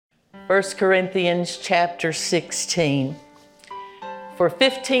1 Corinthians chapter 16. For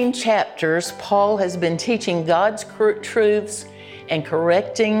 15 chapters, Paul has been teaching God's truths and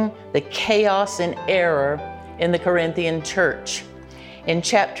correcting the chaos and error in the Corinthian church. In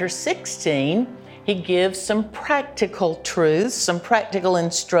chapter 16, he gives some practical truths, some practical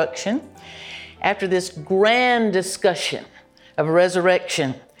instruction. After this grand discussion of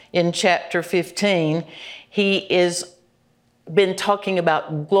resurrection in chapter 15, he is been talking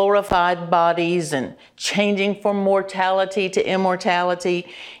about glorified bodies and changing from mortality to immortality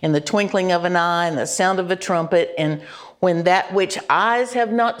in the twinkling of an eye and the sound of a trumpet, and when that which eyes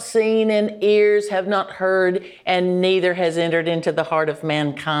have not seen and ears have not heard and neither has entered into the heart of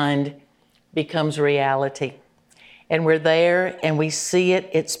mankind becomes reality. And we're there and we see it.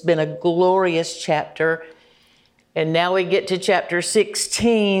 It's been a glorious chapter. And now we get to chapter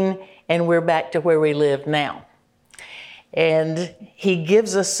 16 and we're back to where we live now. And he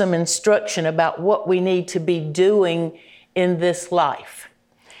gives us some instruction about what we need to be doing in this life.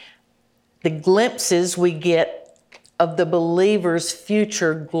 The glimpses we get of the believer's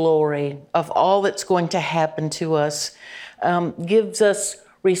future glory, of all that's going to happen to us, gives us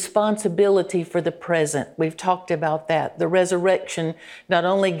responsibility for the present. We've talked about that. The resurrection not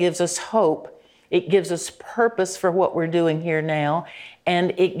only gives us hope, it gives us purpose for what we're doing here now,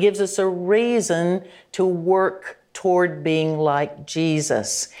 and it gives us a reason to work toward being like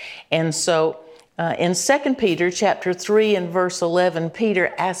Jesus. And so in 2 Peter chapter 3 and verse 11,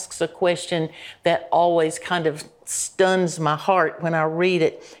 Peter asks a question that always kind of stuns my heart when I read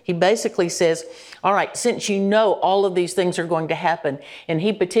it. He basically says, all right, since you know all of these things are going to happen, and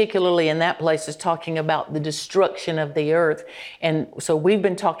he particularly in that place is talking about the destruction of the earth. And so we've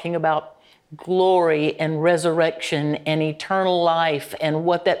been talking about glory and resurrection and eternal life and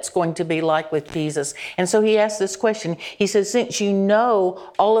what that's going to be like with Jesus. And so he asks this question. He says, since you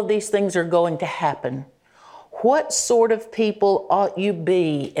know all of these things are going to happen, what sort of people ought you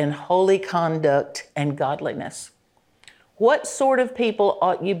be in holy conduct and godliness? What sort of people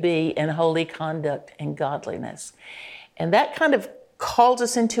ought you be in holy conduct and godliness? And that kind of calls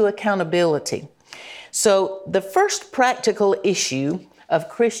us into accountability. So the first practical issue of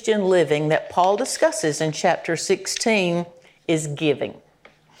Christian living that Paul discusses in chapter 16 is giving.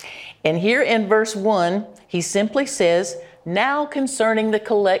 And here in verse 1, he simply says, now concerning the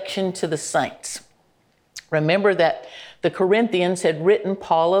collection to the saints. Remember that the Corinthians had written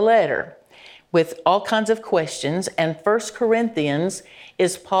Paul a letter with all kinds of questions, and 1 Corinthians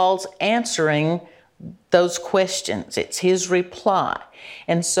is Paul's answering those questions. It's his reply.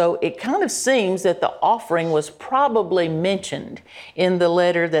 And so it kind of seems that the offering was probably mentioned in the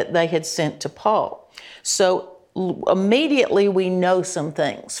letter that they had sent to Paul. So immediately we know some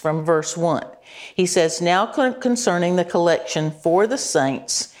things from verse 1. He says, now concerning the collection for the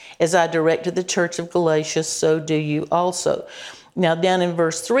saints, as I directed the church of Galatia, so do you also. Now down in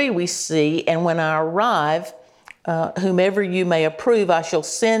verse 3 we see, and when I arrive, whomever you may approve, I shall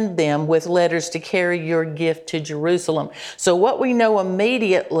send them with letters to carry your gift to Jerusalem. So what we know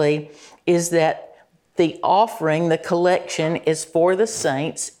immediately is that the offering, the collection, is for the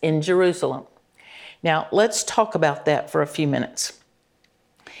saints in Jerusalem. Now let's talk about that for a few minutes.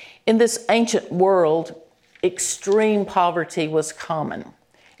 In this ancient world, extreme poverty was common.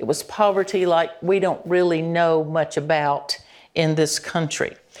 It was poverty like we don't really know much about in this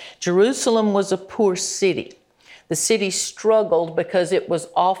country. Jerusalem was a poor city. The city struggled because it was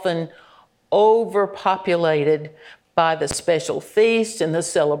often overpopulated by the special feasts and the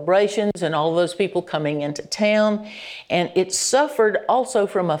celebrations and all those people coming into town. And it suffered also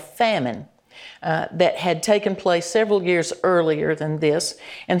from a famine that had taken place several years earlier than this.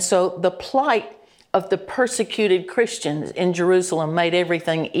 And so the plight of the persecuted Christians in Jerusalem made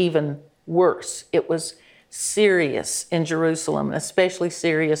everything even worse. It was serious in Jerusalem, especially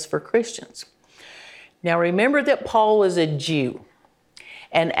serious for Christians. Now remember that Paul was a Jew,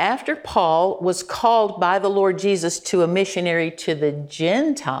 and after Paul was called by the Lord Jesus to a missionary to the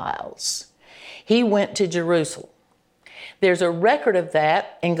Gentiles, he went to Jerusalem. There's a record of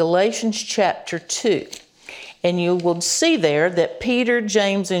that in Galatians chapter 2, and you will see there that Peter,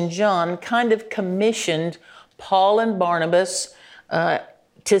 James, and John kind of commissioned Paul and Barnabas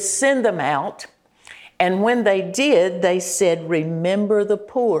to send them out, and when they did, they said, remember the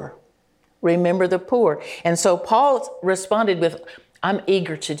poor. Remember the poor. And so Paul responded with, I'm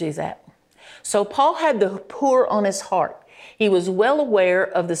eager to do that. So Paul had the poor on his heart. He was well aware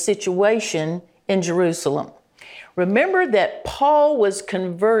of the situation in Jerusalem. Remember that Paul was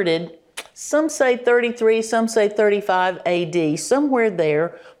converted, some say 33, some say 35 AD. Somewhere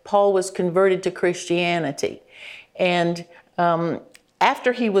there, Paul was converted to Christianity. And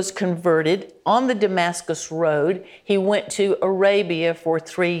After he was converted on the Damascus Road, he went to Arabia for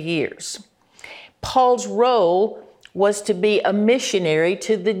 3 years. Paul's role was to be a missionary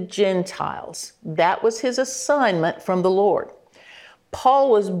to the Gentiles. That was his assignment from the Lord. Paul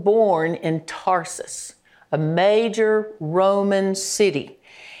was born in Tarsus, a major Roman city,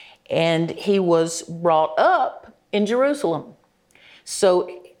 and he was brought up in Jerusalem.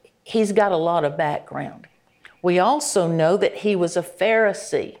 So he's got a lot of background. We also know that he was a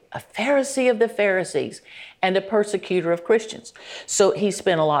Pharisee of the Pharisees, and a persecutor of Christians. So he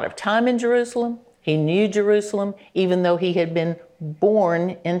spent a lot of time in Jerusalem. He knew Jerusalem, even though he had been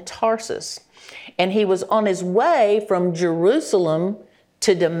born in Tarsus. And he was on his way from Jerusalem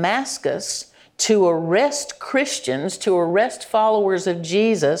to Damascus to arrest Christians, to arrest followers of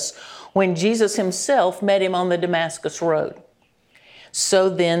Jesus, when Jesus himself met him on the Damascus Road. So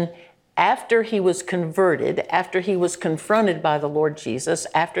then, after he was converted, after he was confronted by the Lord Jesus,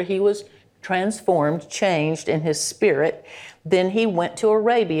 after he was transformed, changed in his spirit, then he went to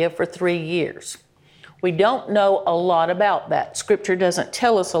Arabia for 3 years. We don't know a lot about that. Scripture doesn't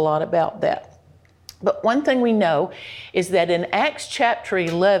tell us a lot about that. But one thing we know is that in Acts chapter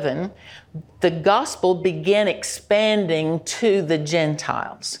 11, the gospel began expanding to the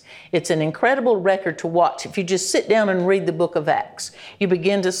Gentiles. It's an incredible record to watch. If you just sit down and read the book of Acts, you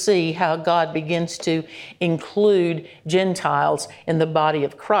begin to see how God begins to include Gentiles in the body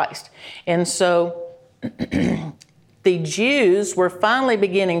of Christ. And so the Jews were finally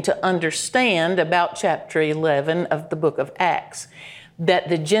beginning to understand about chapter 11 of the book of Acts, that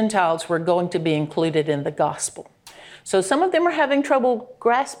the Gentiles were going to be included in the gospel. So some of them are having trouble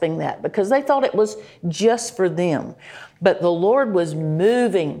grasping that because they thought it was just for them. But the Lord was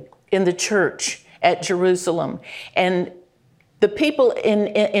moving in the church at Jerusalem. And the people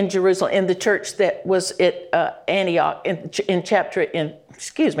in Jerusalem, in the church that was at Antioch, in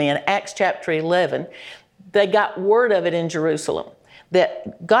Acts chapter 11, they got word of it in Jerusalem,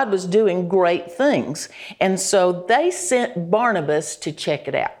 that God was doing great things. And so they sent Barnabas to check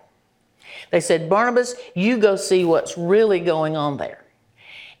it out. They said, Barnabas, you go see what's really going on there.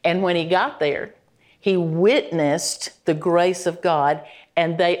 And when he got there, he witnessed the grace of God,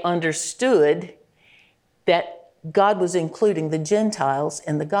 and they understood that God was including the Gentiles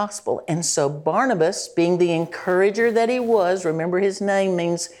in the gospel. And so Barnabas, being the encourager that he was, remember his name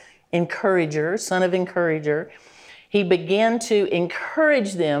means encourager, son of encourager, he began to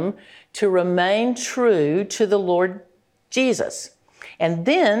encourage them to remain true to the Lord Jesus. And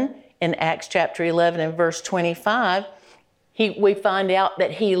then in Acts chapter 11 and verse 25, we find out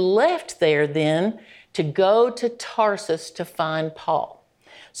that he left there then to go to Tarsus to find Paul.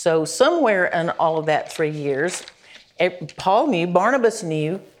 So somewhere in all of that 3 years, Barnabas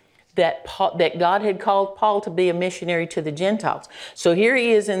knew that God had called Paul to be a missionary to the Gentiles. So here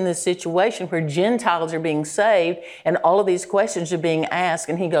he is in this situation where Gentiles are being saved and all of these questions are being asked,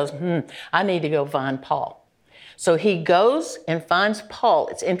 and he goes, I need to go find Paul. So he goes and finds Paul.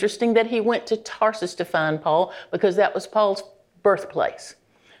 It's interesting that he went to Tarsus to find Paul because that was Paul's birthplace.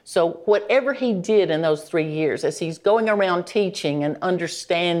 So whatever he did in those 3 years, as he's going around teaching and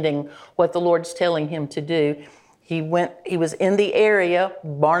understanding what the Lord's telling him to do, he was in the area.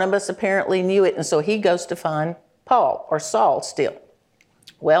 Barnabas apparently knew it, and so he goes to find Paul, or Saul still.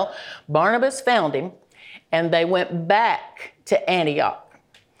 Well, Barnabas found him, and they went back to Antioch.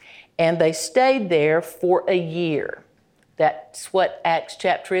 And they stayed there for a year. That's what Acts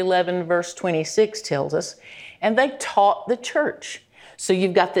chapter 11, verse 26 tells us. And they taught the church. So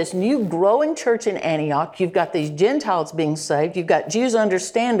you've got this new growing church in Antioch. You've got these Gentiles being saved. You've got Jews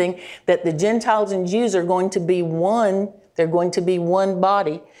understanding that the Gentiles and Jews are going to be one. They're going to be one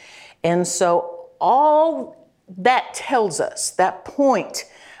body. And so all that tells us, that point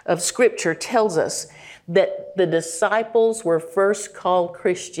of Scripture tells us that the disciples were first called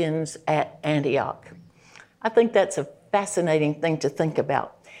Christians at Antioch. I think that's a fascinating thing to think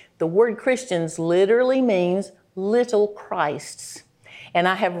about. The word Christians literally means little Christs. And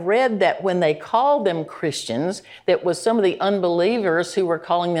I have read that when they called them Christians, that was some of the unbelievers who were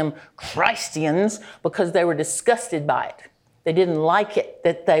calling them Christians because they were disgusted by it. They didn't like it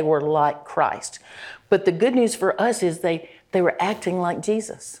that they were like Christ. But the good news for us is they were acting like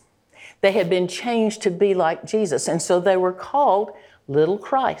Jesus. They had been changed to be like Jesus. And so they were called little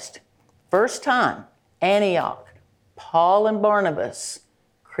Christ. First time, Antioch, Paul and Barnabas,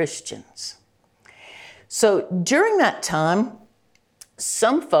 Christians. So during that time,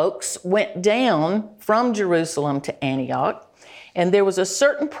 some folks went down from Jerusalem to Antioch, and there was a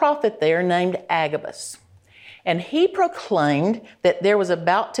certain prophet there named Agabus. And he proclaimed that there was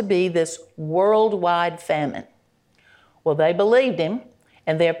about to be this worldwide famine. Well, they believed him,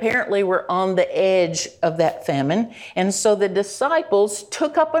 And they apparently were on the edge of that famine. And so the disciples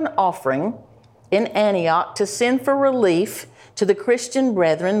took up an offering in Antioch to send for relief to the Christian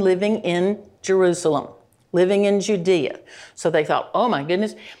brethren living in Jerusalem, living in Judea. So they thought, oh my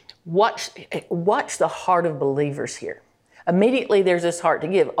goodness, watch the heart of believers here. Immediately there's this heart to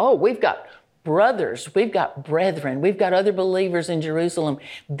give. Oh, we've got brothers, we've got brethren, we've got other believers in Jerusalem.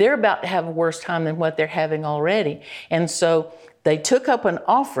 They're about to have a worse time than what they're having already. And so they took up an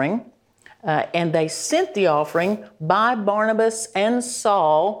offering and they sent the offering by Barnabas and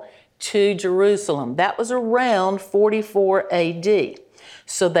Saul to Jerusalem. That was around 44 AD.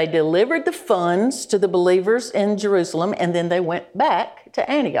 So they delivered the funds to the believers in Jerusalem, and then they went back to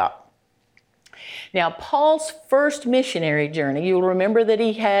Antioch. Now, Paul's first missionary journey, you'll remember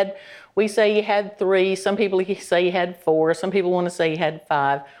that we say he had 3. Some people say he had 4. Some people want to say he had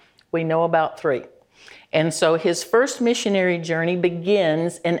 5. We know about 3. And so his first missionary journey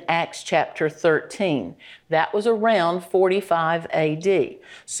begins in Acts chapter 13. That was around 45 AD.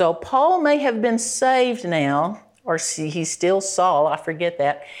 So Paul may have been saved now, or he's still Saul, I forget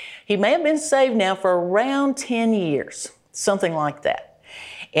that. He may have been saved now for around 10 years, something like that.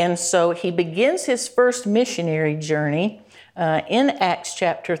 And so he begins his first missionary journey in Acts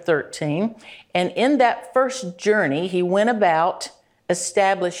chapter 13. And in that first journey, he went about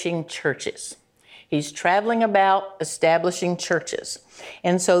establishing churches. He's traveling about establishing churches.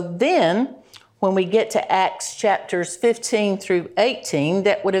 And so then, when we get to Acts chapters 15 through 18,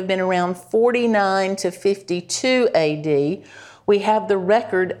 that would have been around 49 to 52 AD, we have the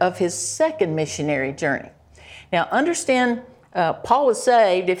record of his second missionary journey. Now understand, Paul was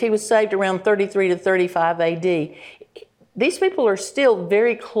saved, if he was saved around 33 to 35 AD, these people are still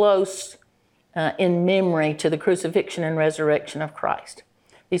very close in memory to the crucifixion and resurrection of Christ.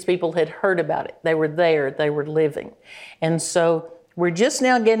 These people had heard about it. They were there. They were living. And so we're just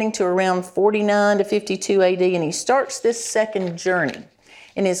now getting to around 49 to 52 AD, and he starts this second journey.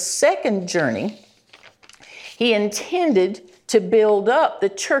 In his second journey, he intended to build up the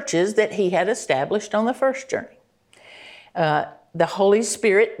churches that he had established on the first journey. The Holy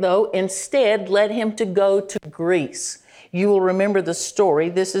Spirit, though, instead led him to go to Greece. You will remember the story.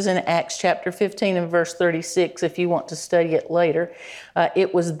 This is in Acts chapter 15 and verse 36 if you want to study it later.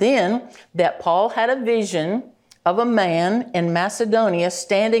 It was then that Paul had a vision of a man in Macedonia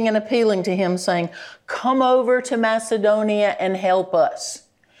standing and appealing to him saying, come over to Macedonia and help us.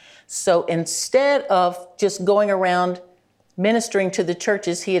 So instead of just going around ministering to the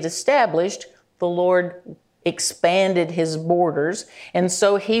churches he had established, the Lord expanded his borders, and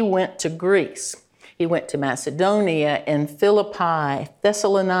so he went to Greece. He went to Macedonia and Philippi,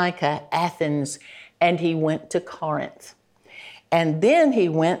 Thessalonica, Athens, and he went to Corinth. And then he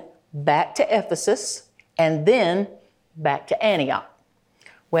went back to Ephesus and then back to Antioch.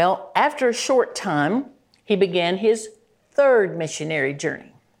 Well, after a short time, he began his third missionary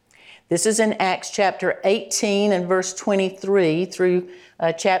journey. This is in Acts chapter 18 and verse 23 through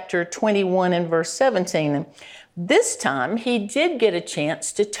chapter 21 and verse 17. And this time, he did get a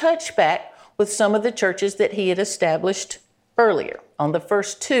chance to touch back with some of the churches that he had established earlier on the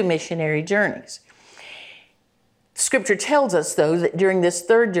first 2 missionary journeys. Scripture tells us, though, that during this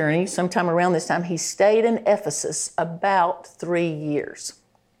third journey, sometime around this time, he stayed in Ephesus about 3 years.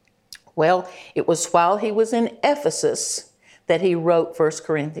 Well, it was while he was in Ephesus that he wrote 1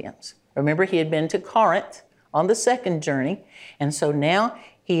 Corinthians. Remember, he had been to Corinth on the second journey, and so now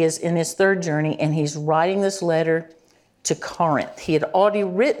he is in his third journey, and he's writing this letter to Corinth. He had already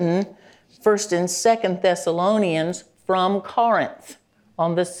written 1st and 2nd Thessalonians from Corinth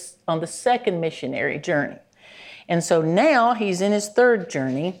on the second missionary journey. And so now he's in his third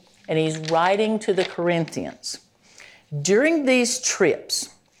journey and he's writing to the Corinthians. During these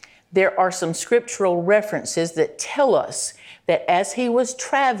trips, there are some scriptural references that tell us that as he was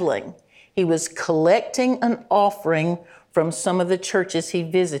traveling, he was collecting an offering from some of the churches he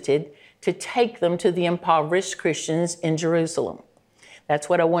visited to take them to the impoverished Christians in Jerusalem. That's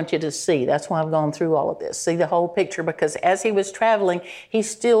what I want you to see. That's why I've gone through all of this. See the whole picture, because as he was traveling, he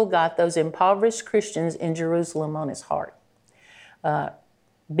still got those impoverished Christians in Jerusalem on his heart.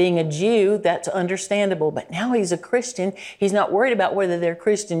 Being a Jew, that's understandable, but now he's a Christian. He's not worried about whether they're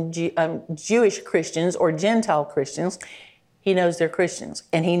Jewish Christians or Gentile Christians. He knows they're Christians,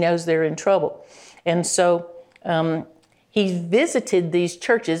 and he knows they're in trouble. And so he visited these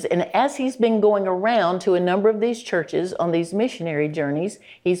churches, and as he's been going around to a number of these churches on these missionary journeys,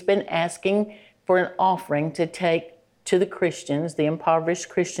 he's been asking for an offering to take to the Christians, the impoverished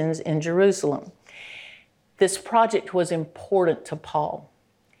Christians in Jerusalem. This project was important to Paul.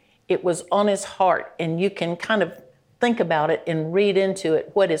 It was on his heart, and you can kind of think about it and read into it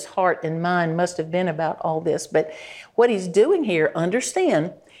what his heart and mind must have been about all this. But what he's doing here,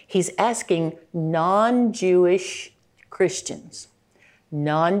 understand, he's asking non-Jewish Christians,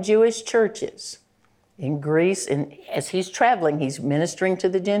 non-Jewish churches in Greece, and as he's traveling, he's ministering to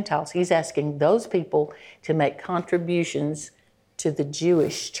the Gentiles. He's asking those people to make contributions to the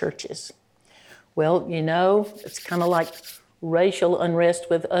Jewish churches. Well, you know, it's kind of like racial unrest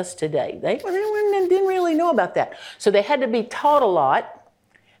with us today. They didn't really know about that. So they had to be taught a lot.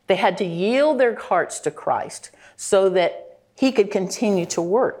 They had to yield their hearts to Christ so that he could continue to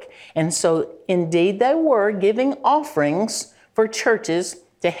work. And so indeed they were giving offerings for churches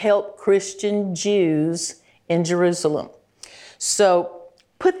to help Christian Jews in Jerusalem. So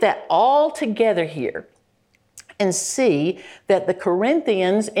put that all together here and see that the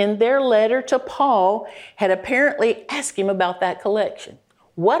Corinthians, in their letter to Paul, had apparently asked him about that collection.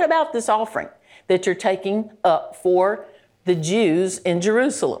 What about this offering that you're taking up for the Jews in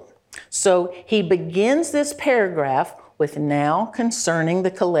Jerusalem? So he begins this paragraph with now concerning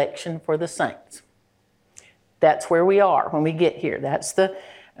the collection for the saints. That's where we are when we get here. That's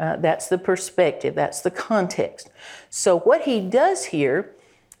the perspective. That's the context. So what he does here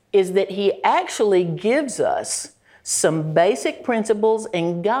is that he actually gives us some basic principles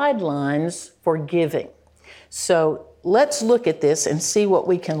and guidelines for giving. So let's look at this and see what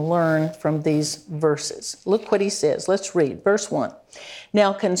we can learn from these verses. Look what he says. Let's read verse 1.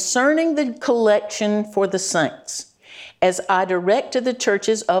 Now concerning the collection for the saints, as I direct to the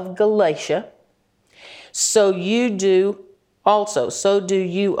churches of Galatia, so do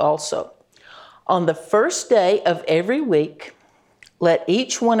you also. On the first day of every week, let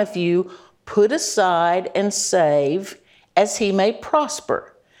each one of you put aside and save as he may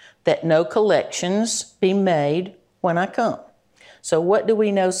prosper, that no collections be made when I come. So what do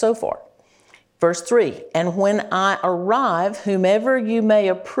we know so far? Verse 3, and when I arrive, whomever you may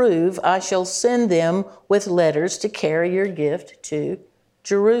approve, I shall send them with letters to carry your gift to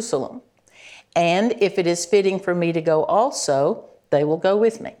Jerusalem. And if it is fitting for me to go also, they will go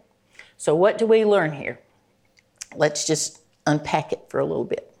with me. So what do we learn here? Let's just unpack it for a little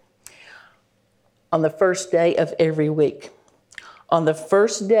bit. On the first day of every week. On the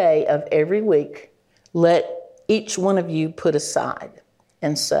first day of every week, let each one of you put aside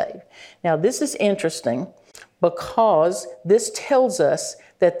and save. Now this is interesting because this tells us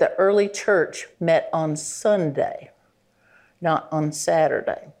that the early church met on Sunday, not on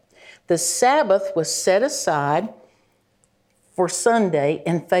Saturday. The Sabbath was set aside for Sunday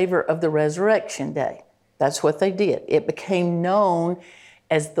in favor of the resurrection day. That's what they did. It became known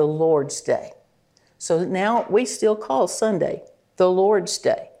as the Lord's Day. So now we still call Sunday the Lord's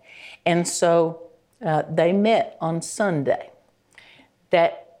Day. And so they met on Sunday.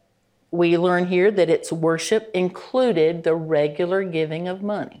 That we learn here that its worship included the regular giving of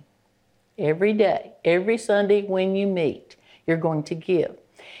money. Every day, every Sunday when you meet, you're going to give.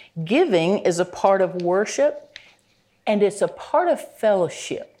 Giving is a part of worship and it's a part of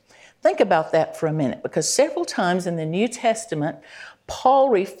fellowship. Think about that for a minute, because several times in the New Testament, Paul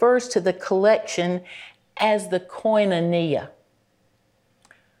refers to the collection as the koinonia.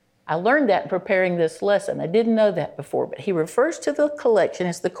 I learned that in preparing this lesson. I didn't know that before, but he refers to the collection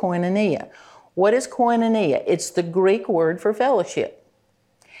as the koinonia. What is koinonia? It's the Greek word for fellowship.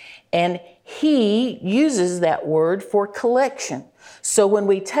 And he uses that word for collection. So when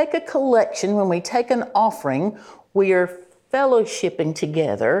we take a collection, when we take an offering, we are fellowshipping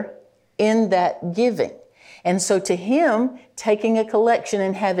together in that giving. And so to him, taking a collection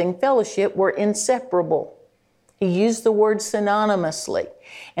and having fellowship were inseparable. He used the word synonymously.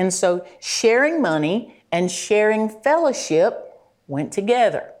 And so sharing money and sharing fellowship went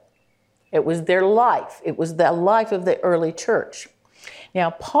together. It was their life. It was the life of the early church.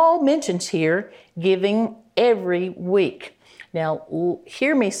 Now, Paul mentions here giving every week. Now,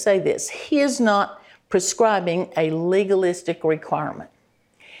 hear me say this. He is not prescribing a legalistic requirement.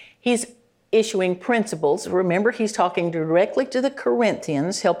 He's issuing principles. Remember, he's talking directly to the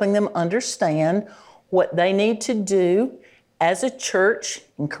Corinthians, helping them understand what they need to do as a church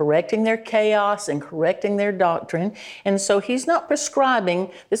in correcting their chaos and correcting their doctrine. And so he's not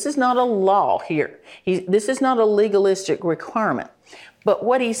prescribing, this is not a law here. This is not a legalistic requirement. But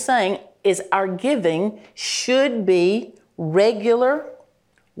what he's saying is our giving should be regular,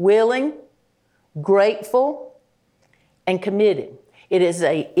 willing, grateful, and committed. It is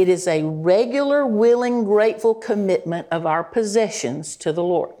a regular, willing, grateful commitment of our possessions to the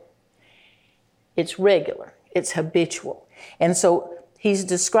Lord. It's regular. It's habitual. And so he's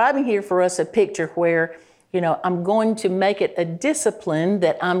describing here for us a picture where I'm going to make it a discipline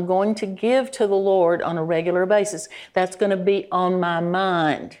that I'm going to give to the Lord on a regular basis. That's going to be on my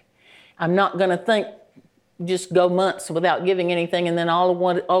mind. I'm not going to just go months without giving anything, and then all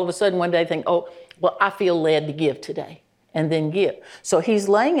of a sudden one day think, oh, well, I feel led to give today, and then give. So he's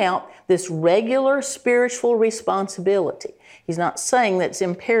laying out this regular spiritual responsibility. He's not saying that it's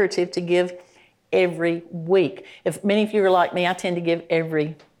imperative to give every week. If many of you are like me, I tend to give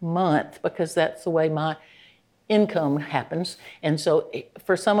every month because that's the way my income happens. And so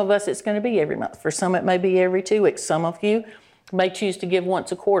for some of us, it's going to be every month. For some, it may be every 2 weeks. Some of you may choose to give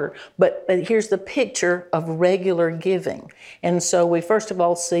once a quarter. But here's the picture of regular giving. And so we first of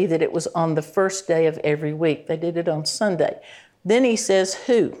all see that it was on the first day of every week. They did it on Sunday. Then he says,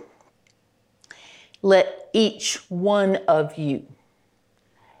 who? Let each one of you.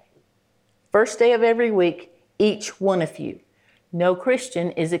 First day of every week, each one of you. No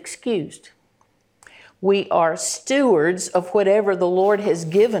Christian is excused. We are stewards of whatever the Lord has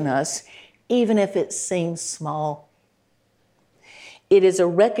given us, even if it seems small. It is a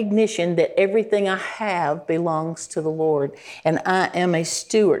recognition that everything I have belongs to the Lord, and I am a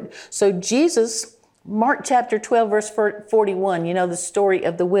steward. So Jesus, Mark chapter 12, verse 41, the story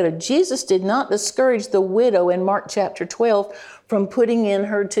of the widow. Jesus did not discourage the widow in Mark chapter 12 from putting in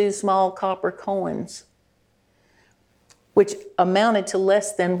her 2 small copper coins, which amounted to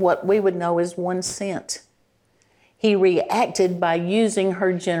less than what we would know as 1 cent. He reacted by using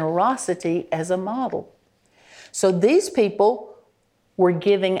her generosity as a model. So these people were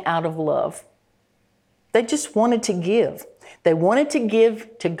giving out of love. They just wanted to give. They wanted to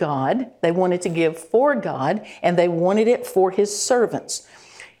give to God, they wanted to give for God, and they wanted it for His servants.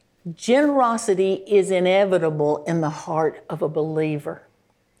 Generosity is inevitable in the heart of a believer.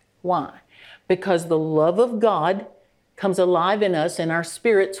 Why? Because the love of God comes alive in us, in our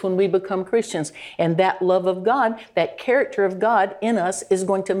spirits, when we become Christians. And that love of God, that character of God in us, is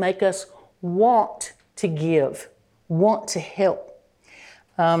going to make us want to give, want to help.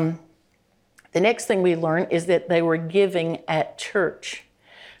 The next thing we learn is that they were giving at church.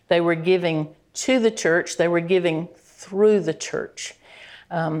 They were giving to the church. They were giving through the church.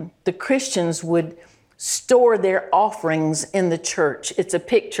 The Christians would store their offerings in the church. It's a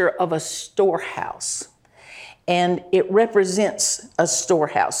picture of a storehouse, and it represents a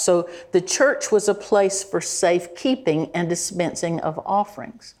storehouse. So the church was a place for safekeeping and dispensing of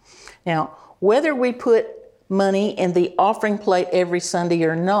offerings. Now, whether we put money in the offering plate every Sunday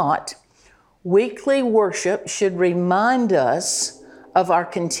or not, weekly worship should remind us of our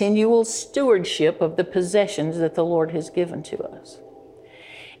continual stewardship of the possessions that the Lord has given to us.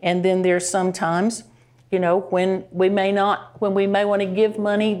 And then there's sometimes, when we may want to give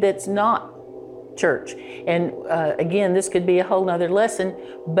money that's not church. And again, this could be a whole nother lesson,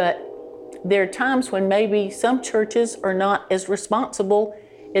 but there are times when maybe some churches are not as responsible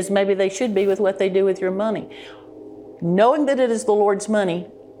as maybe they should be with what they do with your money. Knowing that it is the Lord's money,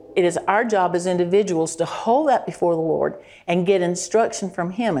 it is our job as individuals to hold that before the Lord and get instruction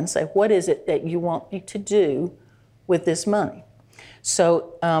from Him and say, what is it that you want me to do with this money?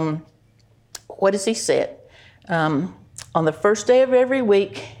 So what does He say? On the first day of every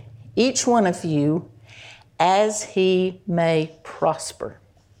week, each one of you, as he may prosper.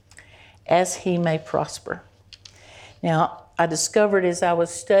 As he may prosper. Now, I discovered as I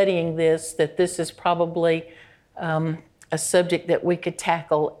was studying this that this is probably a subject that we could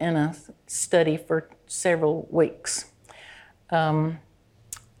tackle in a study for several weeks.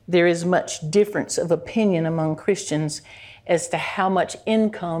 There is much difference of opinion among Christians as to how much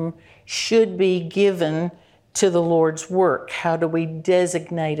income should be given to the Lord's work. How do we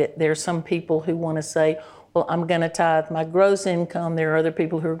designate it? There are some people who want to say, well, I'm going to tithe my gross income. There are other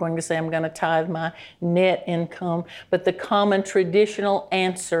people who are going to say, I'm going to tithe my net income. But the common traditional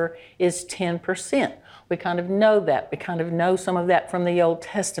answer is 10%. We kind of know that. We kind of know some of that from the Old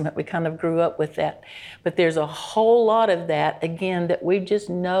Testament. We kind of grew up with that. But there's a whole lot of that, again, that we just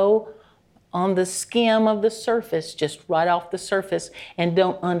know on the skim of the surface, just right off the surface, and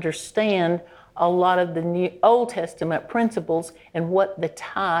don't understand a lot of the Old Testament principles and what the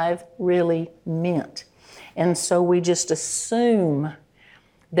tithe really meant. And so we just assume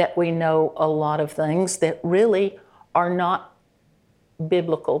that we know a lot of things that really are not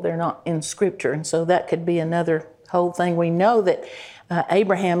biblical. They're not in Scripture. And so that could be another whole thing. We know that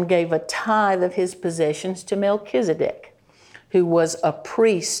Abraham gave a tithe of his possessions to Melchizedek, who was a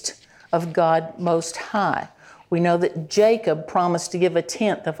priest of God Most High. We know that Jacob promised to give a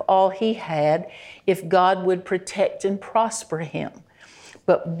tenth of all he had if God would protect and prosper him.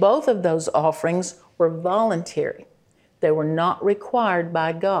 But both of those offerings were voluntary. They were not required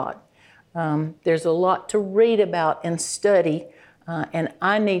by God. There's a lot to read about and study, and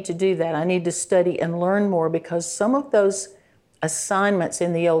I need to do that. I need to study and learn more, because some of those assignments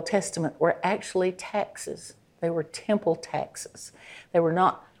in the Old Testament were actually taxes. They were temple taxes. They were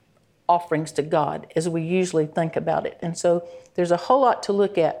not offerings to God as we usually think about it. And so there's a whole lot to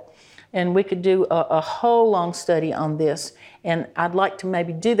look at, and we could do a whole long study on this. And I'd like to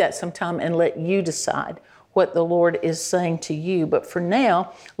maybe do that sometime and let you decide what the Lord is saying to you. But for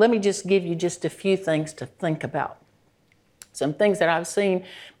now, let me just give you just a few things to think about. Some things that I've seen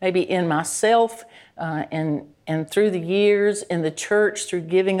maybe in myself and through the years in the church through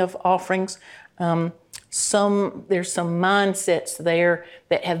giving of offerings. There's some mindsets there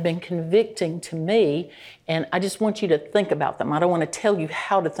that have been convicting to me, and I just want you to think about them. I don't want to tell you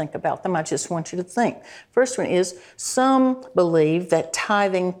how to think about them. I just want you to think. First one is, some believe that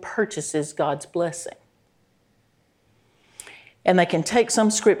tithing purchases God's blessing. And they can take some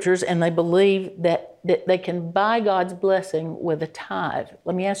scriptures and they believe that they can buy God's blessing with a tithe.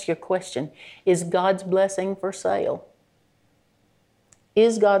 Let me ask you a question. Is God's blessing for sale?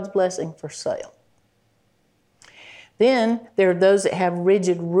 Is God's blessing for sale? Then there are those that have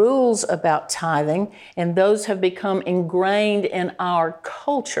rigid rules about tithing, and those have become ingrained in our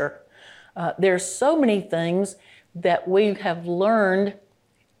culture. There are so many things that we have learned,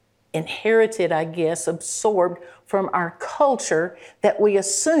 inherited, I guess, absorbed from our culture that we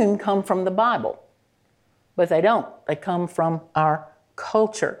assume come from the Bible. But they don't. They come from our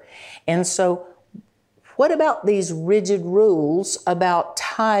culture. And so what about these rigid rules about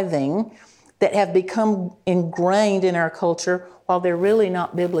tithing that have become ingrained in our culture while they're really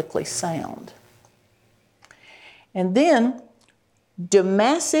not biblically sound? And then, do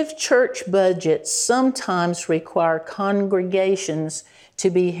massive church budgets sometimes require congregations to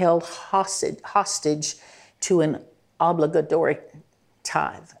be held hostage to an obligatory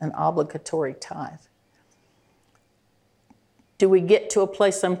tithe? Do we get to a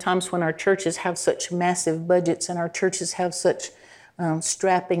place sometimes when our churches have such massive budgets and our churches have such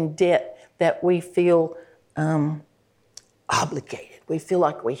strapping debt that we feel obligated? We feel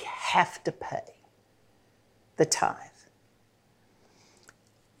like we have to pay the tithe.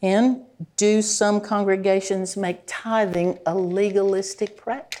 And do some congregations make tithing a legalistic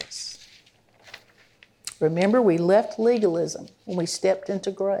practice? Remember, we left legalism when we stepped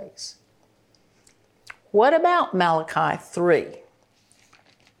into grace. What about Malachi 3,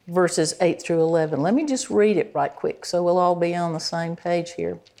 verses 8 through 11? Let me just read it right quick so we'll all be on the same page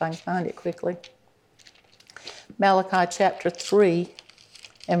here, if I can find it quickly. Malachi chapter 3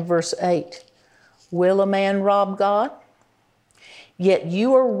 and verse 8. Will a man rob God? Yet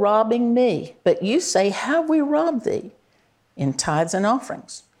you are robbing me. But you say, how have we robbed thee? In tithes and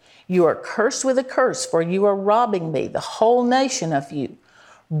offerings. You are cursed with a curse, for you are robbing me, the whole nation of you.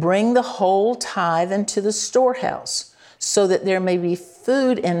 Bring the whole tithe into the storehouse, so that there may be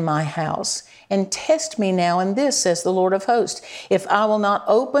food in my house. And test me now in this, says the Lord of hosts, if I will not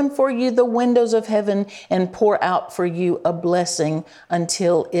open for you the windows of heaven and pour out for you a blessing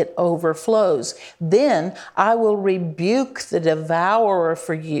until it overflows. Then I will rebuke the devourer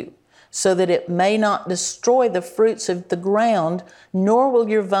for you, so that it may not destroy the fruits of the ground, nor will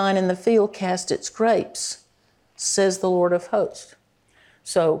your vine in the field cast its grapes, says the Lord of hosts.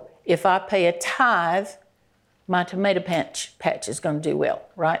 So if I pay a tithe, my tomato patch is going to do well,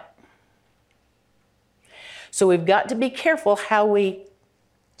 right? So we've got to be careful how we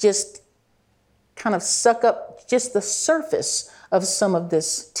just kind of suck up just the surface of some of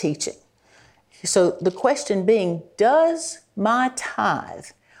this teaching. So the question being, does my tithe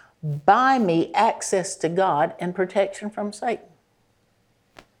buy me access to God and protection from Satan?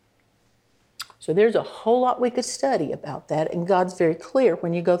 So there's a whole lot we could study about that, and God's very clear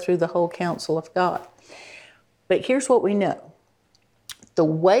when you go through the whole counsel of God. But here's what we know. The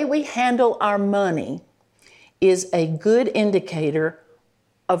way we handle our money is a good indicator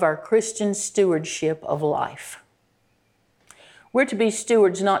of our Christian stewardship of life. We're to be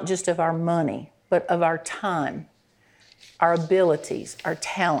stewards not just of our money, but of our time, our abilities, our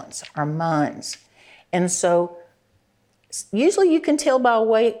talents, our minds. And so usually you can tell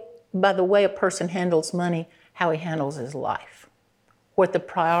by the way a person handles money how he handles his life, what the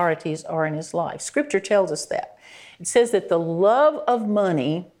priorities are in his life. Scripture tells us that. It says that the love of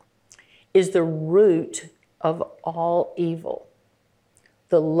money is the root of all evil.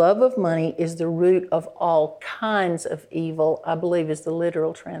 The love of money is the root of all kinds of evil, I believe is the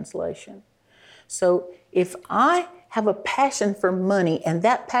literal translation. So if I have a passion for money and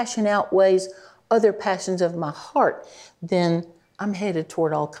that passion outweighs other passions of my heart, then I'm headed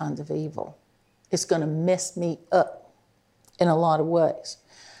toward all kinds of evil. It's going to mess me up in a lot of ways.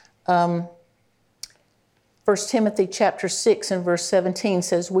 1 Timothy chapter 6 and verse 17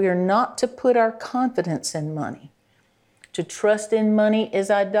 says, we are not to put our confidence in money. To trust in money is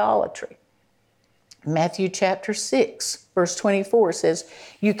idolatry. Matthew chapter 6, verse 24 says,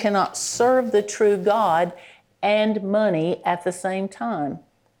 you cannot serve the true God and money at the same time.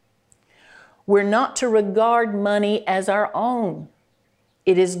 We're not to regard money as our own.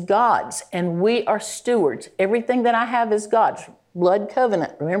 It is God's, and we are stewards. Everything that I have is God's. Blood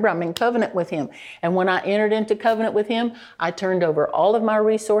covenant. Remember, I'm in covenant with Him. And when I entered into covenant with Him, I turned over all of my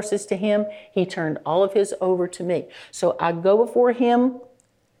resources to Him. He turned all of His over to me. So I go before Him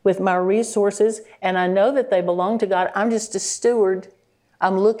with my resources, and I know that they belong to God. I'm just a steward.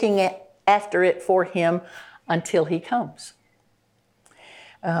 I'm looking after it for Him until He comes.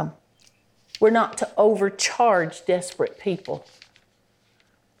 We're not to overcharge desperate people.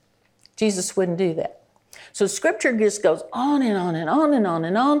 Jesus wouldn't do that. So Scripture just goes on and on and on and on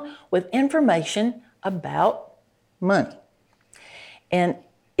and on with information about money. And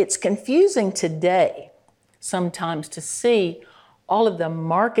it's confusing today sometimes to see all of the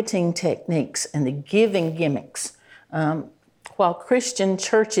marketing techniques and the giving gimmicks while Christian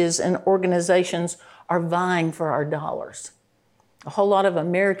churches and organizations are vying for our dollars. A whole lot of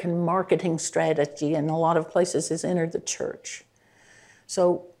American marketing strategy in a lot of places has entered the church.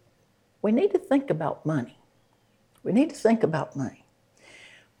 So we need to think about money. We need to think about money.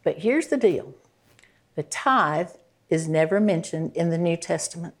 But here's the deal. The tithe is never mentioned in the New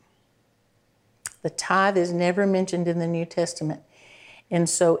Testament. The tithe is never mentioned in the New Testament. And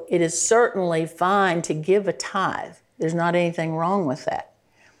so it is certainly fine to give a tithe. There's not anything wrong with that.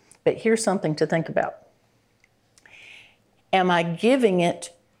 But here's something to think about. Am I giving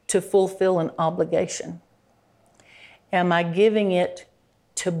it to fulfill an obligation? Am I giving it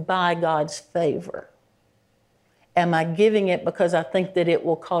to buy God's favor? Am I giving it because I think that it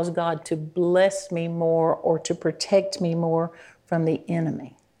will cause God to bless me more or to protect me more from the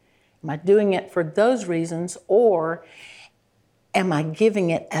enemy? Am I doing it for those reasons, or am I giving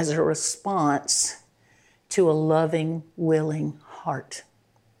it as a response to a loving, willing heart?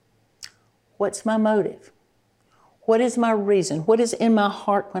 What's my motive? What is my reason? What is in my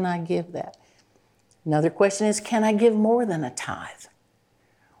heart when I give that? Another question is, can I give more than a tithe?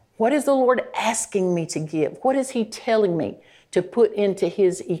 What is the Lord asking me to give? What is He telling me to put into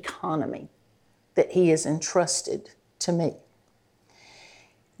His economy that He has entrusted to me?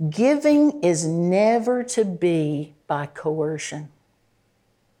 Giving is never to be by coercion.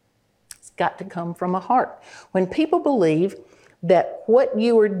 It's got to come from a heart. When people believe that what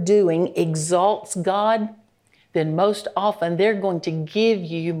you are doing exalts God, then most often they're going to give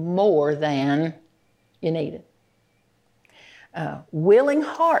you more than you needed. Willing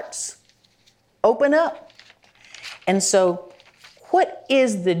hearts open up. And so what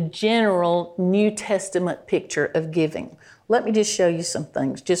is the general New Testament picture of giving? Let me just show you some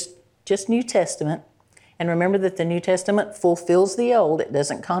things, just New Testament. And remember that the New Testament fulfills the Old. It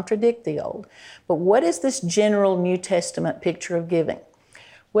doesn't contradict the Old. But what is this general New Testament picture of giving?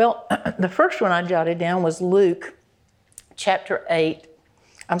 Well, the first one I jotted down was Luke chapter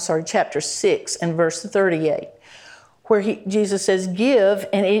 6 and verse 38. Where Jesus says, give,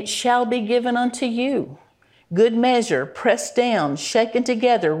 and it shall be given unto you. Good measure, pressed down, shaken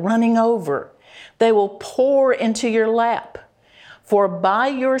together, running over. They will pour into your lap. For by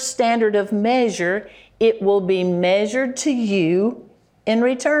your standard of measure, it will be measured to you in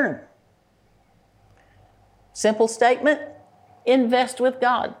return. Simple statement, invest with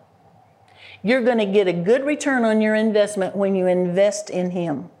God. You're going to get a good return on your investment when you invest in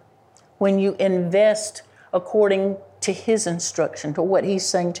Him. When you invest according to His instruction, to what He's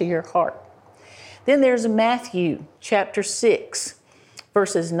saying to your heart. Then there's Matthew chapter 6,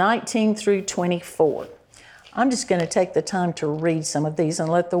 verses 19 through 24. I'm just going to take the time to read some of these and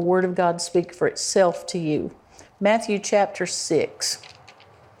let the Word of God speak for itself to you. Matthew chapter 6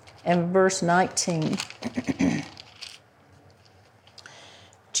 and verse 19.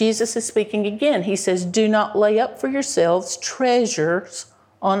 Jesus is speaking again. He says, do not lay up for yourselves treasures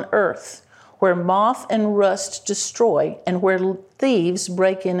on earth, where moth and rust destroy, and where thieves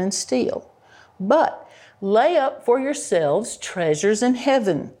break in and steal. But lay up for yourselves treasures in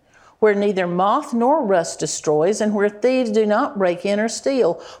heaven, where neither moth nor rust destroys, and where thieves do not break in or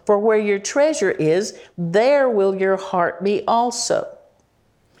steal. For where your treasure is, there will your heart be also.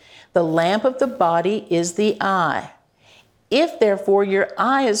 The lamp of the body is the eye. If therefore your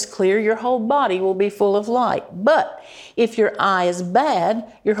eye is clear, your whole body will be full of light. But if your eye is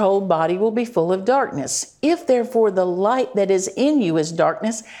bad, your whole body will be full of darkness. If therefore the light that is in you is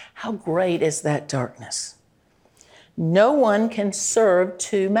darkness, how great is that darkness? No one can serve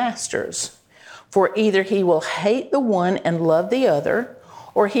two masters, for either he will hate the one and love the other,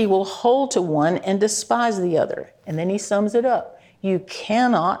 or he will hold to one and despise the other. And then he sums it up. You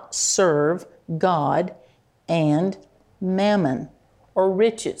cannot serve God and mammon, or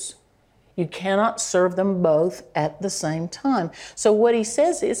riches. You cannot serve them both at the same time. So what he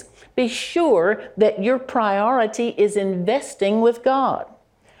says is, be sure that your priority is investing with God.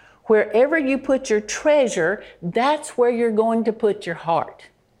 Wherever you put your treasure, that's where you're going to put your heart.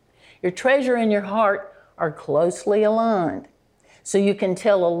 Your treasure and your heart are closely aligned. So you can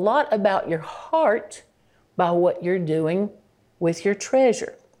tell a lot about your heart by what you're doing with your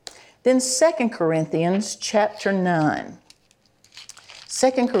treasure. Then 2 Corinthians chapter 9.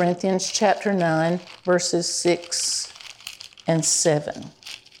 2 Corinthians chapter 9, verses 6 and 7.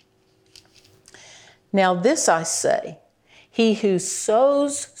 Now this I say, he who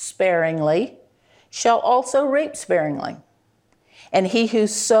sows sparingly shall also reap sparingly, and he who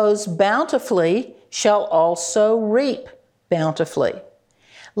sows bountifully shall also reap bountifully.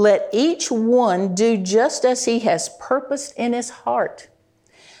 Let each one do just as he has purposed in his heart,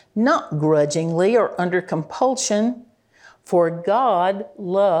 not grudgingly or under compulsion, for God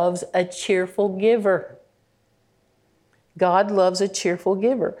loves a cheerful giver. God loves a cheerful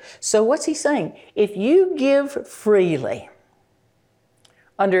giver. So what's he saying? If you give freely,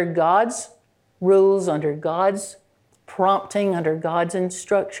 under God's rules, under God's prompting, under God's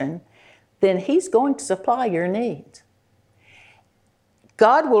instruction, then he's going to supply your needs.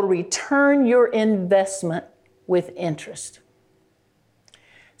 God will return your investment with interest.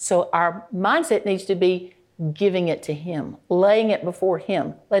 So our mindset needs to be giving it to him, laying it before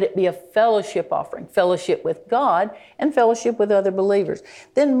him. Let it be a fellowship offering, fellowship with God and fellowship with other believers.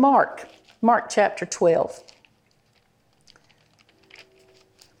 Then Mark chapter 12.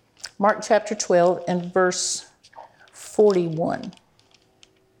 Mark chapter 12 and verse 41.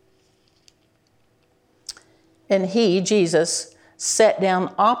 And he, Jesus, sat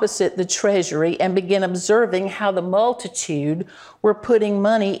down opposite the treasury and began observing how the multitude were putting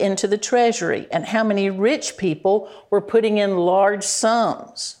money into the treasury and how many rich people were putting in large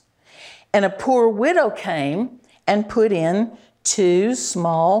sums. And a poor widow came and put in 2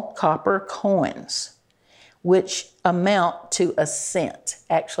 small copper coins, which amount to a cent.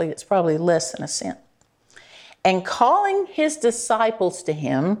 Actually, it's probably less than a cent. And calling his disciples to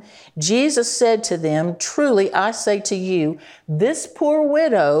him, Jesus said to them, truly I say to you, this poor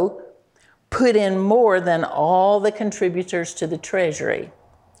widow put in more than all the contributors to the treasury.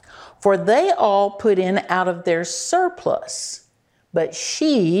 For they all put in out of their surplus, but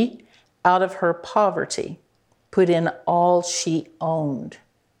she, out of her poverty, put in all she owned,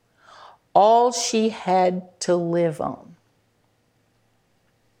 all she had to live on.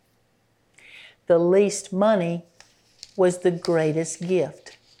 The least money was the greatest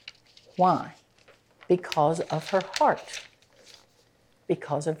gift. Why? Because of her heart.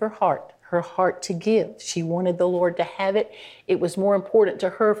 Because of her heart to give. She wanted the Lord to have it. It was more important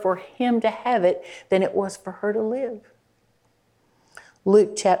to her for him to have it than it was for her to live.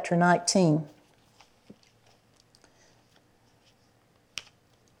 Luke chapter 19.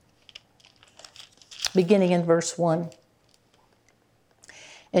 Beginning in verse 1.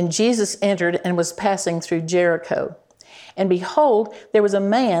 And Jesus entered and was passing through Jericho. And behold, there was a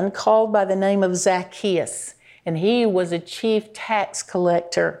man called by the name of Zacchaeus, and he was a chief tax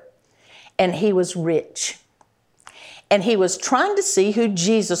collector, and he was rich. And he was trying to see who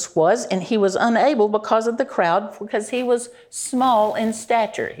Jesus was, and he was unable because of the crowd, because he was small in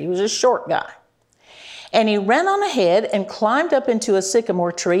stature. He was a short guy. And he ran on ahead and climbed up into a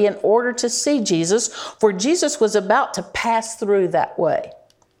sycamore tree in order to see Jesus, for Jesus was about to pass through that way.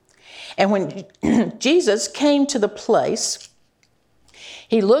 And when Jesus came to the place,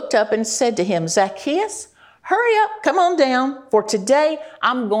 he looked up and said to him, Zacchaeus, hurry up, come on down, for today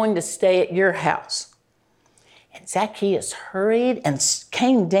I'm going to stay at your house. And Zacchaeus hurried and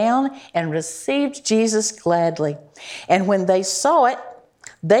came down and received Jesus gladly. And when they saw it,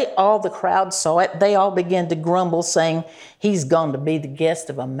 the crowd saw it, they all began to grumble, saying, he's gone to be the guest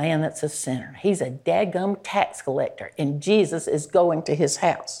of a man that's a sinner. He's a dadgum tax collector, and Jesus is going to his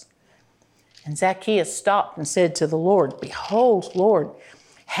house. And Zacchaeus stopped and said to the Lord, behold, Lord,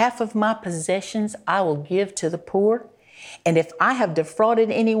 half of my possessions I will give to the poor. And if I have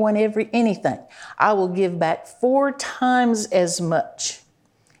defrauded anyone anything, I will give back 4 times as much.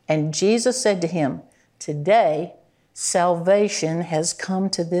 And Jesus said to him, today salvation has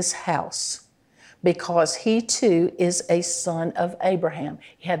come to this house, because he too is a son of Abraham.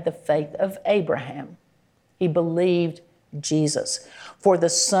 He had the faith of Abraham. He believed Jesus. For the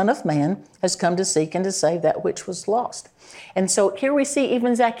Son of Man has come to seek and to save that which was lost. And so here we see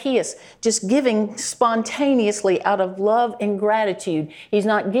even Zacchaeus just giving spontaneously out of love and gratitude. He's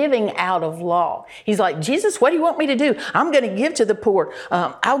not giving out of law. He's like, Jesus, what do you want me to do? I'm going to give to the poor.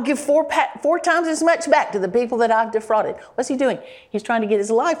 I'll give four times as much back to the people that I've defrauded. What's he doing? He's trying to get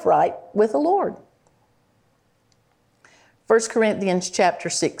his life right with the Lord. 1 Corinthians chapter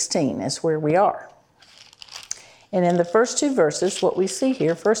 16 is where we are. And in the first two verses, what we see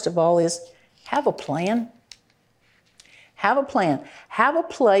here, first of all, is have a plan. Have a plan. Have a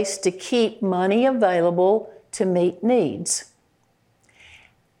place to keep money available to meet needs.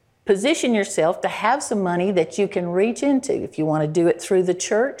 Position yourself to have some money that you can reach into. If you want to do it through the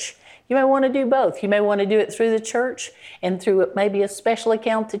church, you may want to do both. You may want to do it through the church and through maybe a special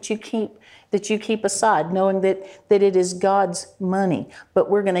account that you keep aside, knowing that it is God's money. But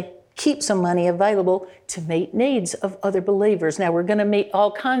we're going to keep some money available to meet needs of other believers. Now, we're going to meet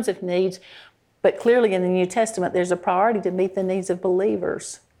all kinds of needs, but clearly in the New Testament, there's a priority to meet the needs of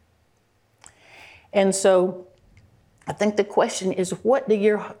believers. And so I think the question is, what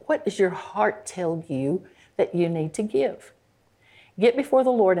does your heart tell you that you need to give? Get before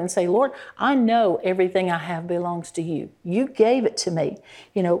the Lord and say, Lord, I know everything I have belongs to you. You gave it to me.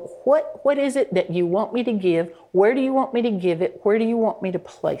 You know, what is it that you want me to give? Where do you want me to give it? Where do you want me to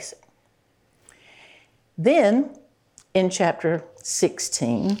place it? Then, in chapter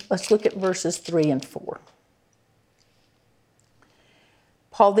 16, let's look at verses 3 and 4.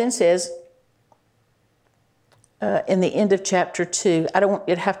 Paul then says, in the end of chapter 2, I don't want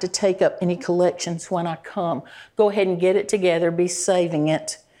you to have to take up any collections when I come. Go ahead and get it together, be saving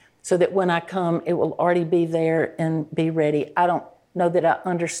it, so that when I come, it will already be there and be ready. I don't know that I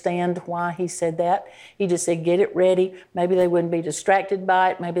understand why he said that. He just said, get it ready. Maybe they wouldn't be distracted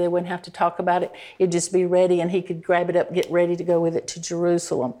by it. Maybe they wouldn't have to talk about it. It'd just be ready, and he could grab it up, get ready to go with it to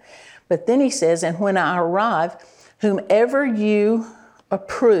Jerusalem. But then he says, and when I arrive, whomever you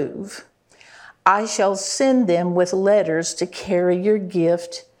approve, I shall send them with letters to carry your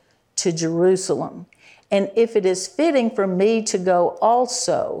gift to Jerusalem. And if it is fitting for me to go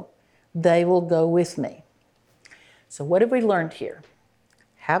also, they will go with me. So what have we learned here?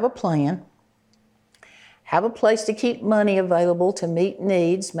 Have a plan. Have a place to keep money available to meet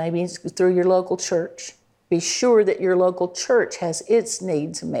needs, maybe through your local church. Be sure that your local church has its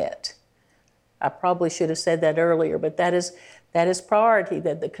needs met. I probably should have said that earlier, but that is priority,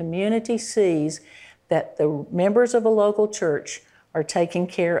 that the community sees that the members of a local church are taking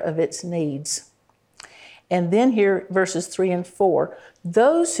care of its needs. And then here, verses 3 and 4,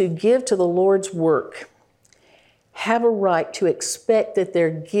 those who give to the Lord's work have a right to expect that their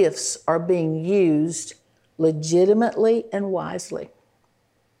gifts are being used legitimately and wisely.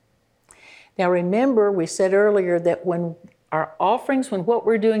 Now remember, we said earlier that when our offerings, when what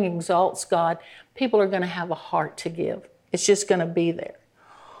we're doing exalts God, people are going to have a heart to give. It's just going to be there.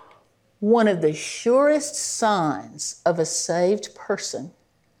 One of the surest signs of a saved person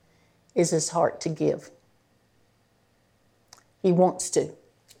is his heart to give. He wants to.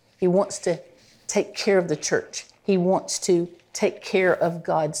 He wants to take care of the church. He wants to take care of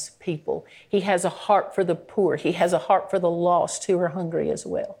God's people. He has a heart for the poor. He has a heart for the lost who are hungry as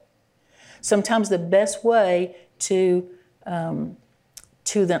well. Sometimes the best way to an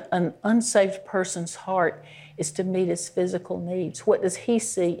unsaved person's heart is to meet his physical needs. What does he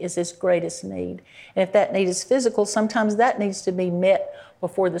see is his greatest need? And if that need is physical, sometimes that needs to be met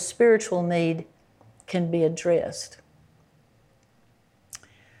before the spiritual need can be addressed.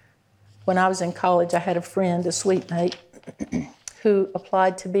 When I was in college, I had a friend, a sweet mate, who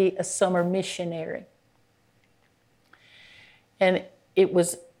applied to be a summer missionary. And it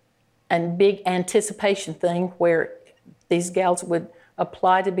was a big anticipation thing where these gals would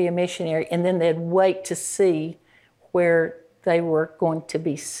apply to be a missionary, and then they'd wait to see where they were going to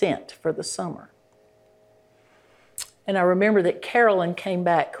be sent for the summer. And I remember that Carolyn came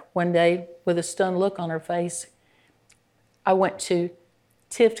back one day with a stunned look on her face. I went to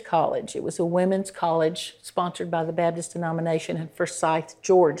Tift College. It was a women's college sponsored by the Baptist denomination in Forsyth,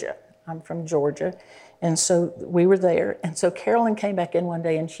 Georgia. I'm from Georgia. And so we were there. And so Carolyn came back in one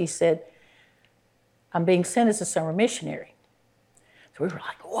day and she said, I'm being sent as a summer missionary. So we were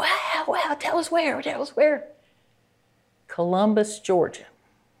like, wow, tell us where. Columbus, Georgia.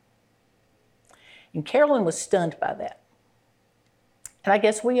 And Carolyn was stunned by that. And I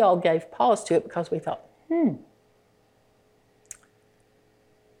guess we all gave pause to it because we thought,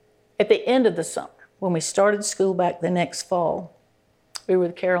 At the end of the summer, when we started school back the next fall, we were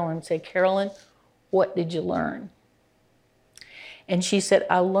with Carolyn and said, Carolyn, what did you learn? And she said,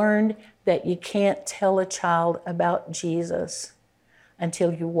 I learned that you can't tell a child about Jesus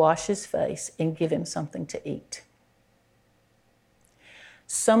until you wash his face and give him something to eat.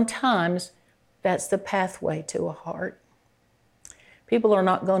 Sometimes that's the pathway to a heart. People are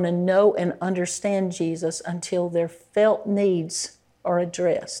not going to know and understand Jesus until their felt needs are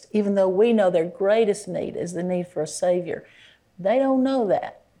addressed. Even though we know their greatest need is the need for a Savior, they don't know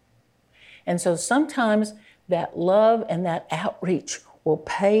that. And so sometimes that love and that outreach will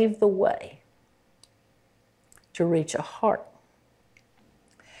pave the way to reach a heart.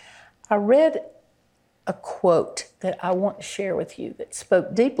 I read a quote that I want to share with you that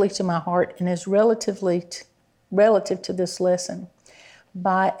spoke deeply to my heart and is relative to this lesson,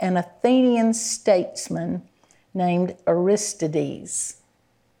 by an Athenian statesman named Aristides.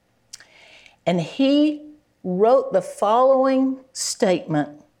 And he wrote the following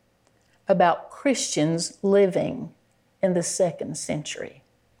statement about Christians living in the 2nd century.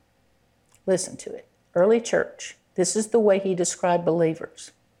 Listen to it. Early church. This is the way he described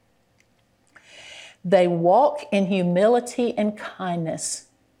believers. They walk in humility and kindness,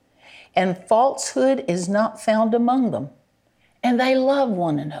 and falsehood is not found among them, and they love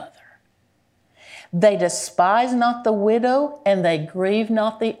one another. They despise not the widow, and they grieve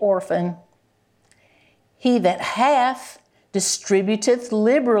not the orphan. He that hath distributeth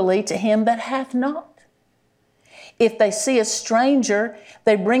liberally to him that hath not. If they see a stranger,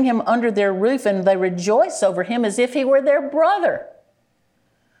 they bring him under their roof, and they rejoice over him as if he were their brother.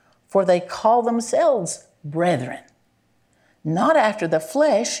 For they call themselves brethren, not after the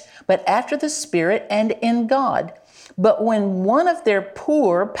flesh, but after the Spirit and in God. But when one of their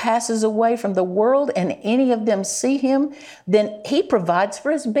poor passes away from the world and any of them see him, then he provides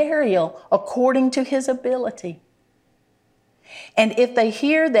for his burial according to his ability. And if they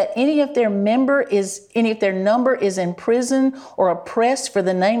hear that any of their number is in prison or oppressed for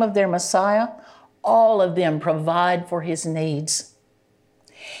the name of their Messiah, all of them provide for his needs.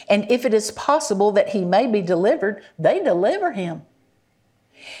 And if it is possible that he may be delivered, they deliver him.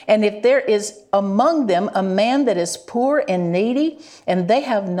 And if there is among them a man that is poor and needy, and they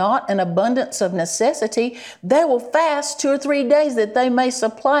have not an abundance of necessity, they will fast 2 or 3 days that they may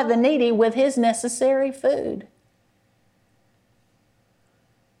supply the needy with his necessary food.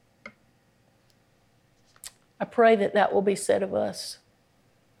 I pray that that will be said of us.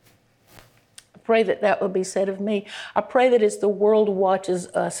 I pray that that will be said of me. I pray that as the world watches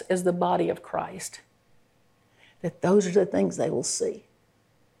us as the body of Christ, that those are the things they will see.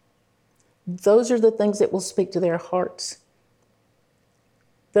 Those are the things that will speak to their hearts.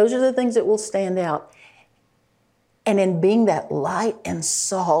 Those are the things that will stand out. And in being that light and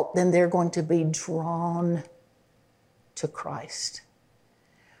salt, then they're going to be drawn to Christ.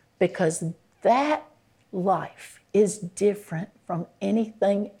 Because that life is different from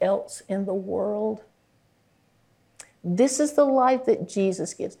anything else in the world. This is the life that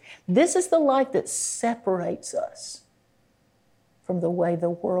Jesus gives. This is the life that separates us from the way the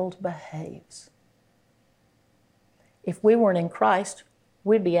world behaves. If we weren't in Christ,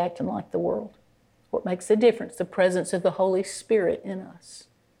 we'd be acting like the world. What makes the difference? The presence of the Holy Spirit in us.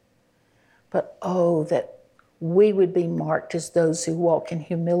 But oh, that we would be marked as those who walk in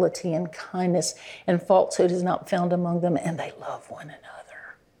humility and kindness, and falsehood is not found among them, and they love one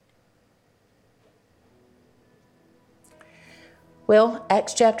another. Well,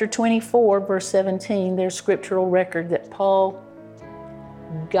 Acts chapter 24, verse 17, there's scriptural record that Paul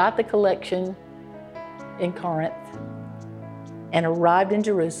got the collection in Corinth and arrived in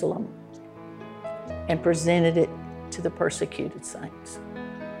Jerusalem and presented it to the persecuted saints.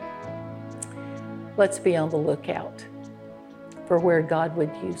 Let's be on the lookout for where God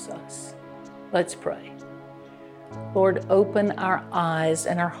would use us. Let's pray. Lord, open our eyes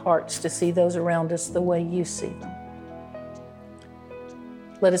and our hearts to see those around us the way you see them.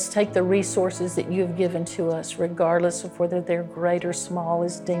 Let us take the resources that you have given to us, regardless of whether they're great or small,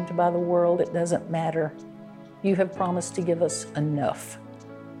 is deemed by the world. It doesn't matter. You have promised to give us enough.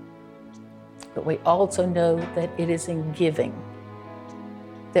 But we also know that it is in giving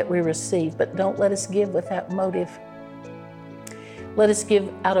that we receive. But don't let us give with that motive. Let us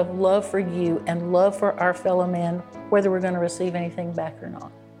give out of love for you and love for our fellow man, whether we're going to receive anything back or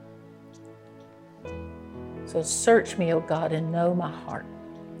not. So search me, O God, and know my heart.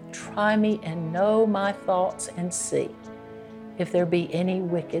 Try me and know my thoughts, and see if there be any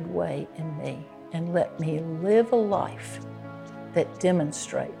wicked way in me, and let me live a life that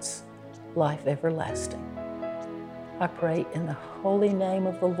demonstrates life everlasting. I pray in the holy name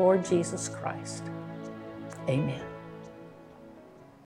of the Lord Jesus Christ. Amen.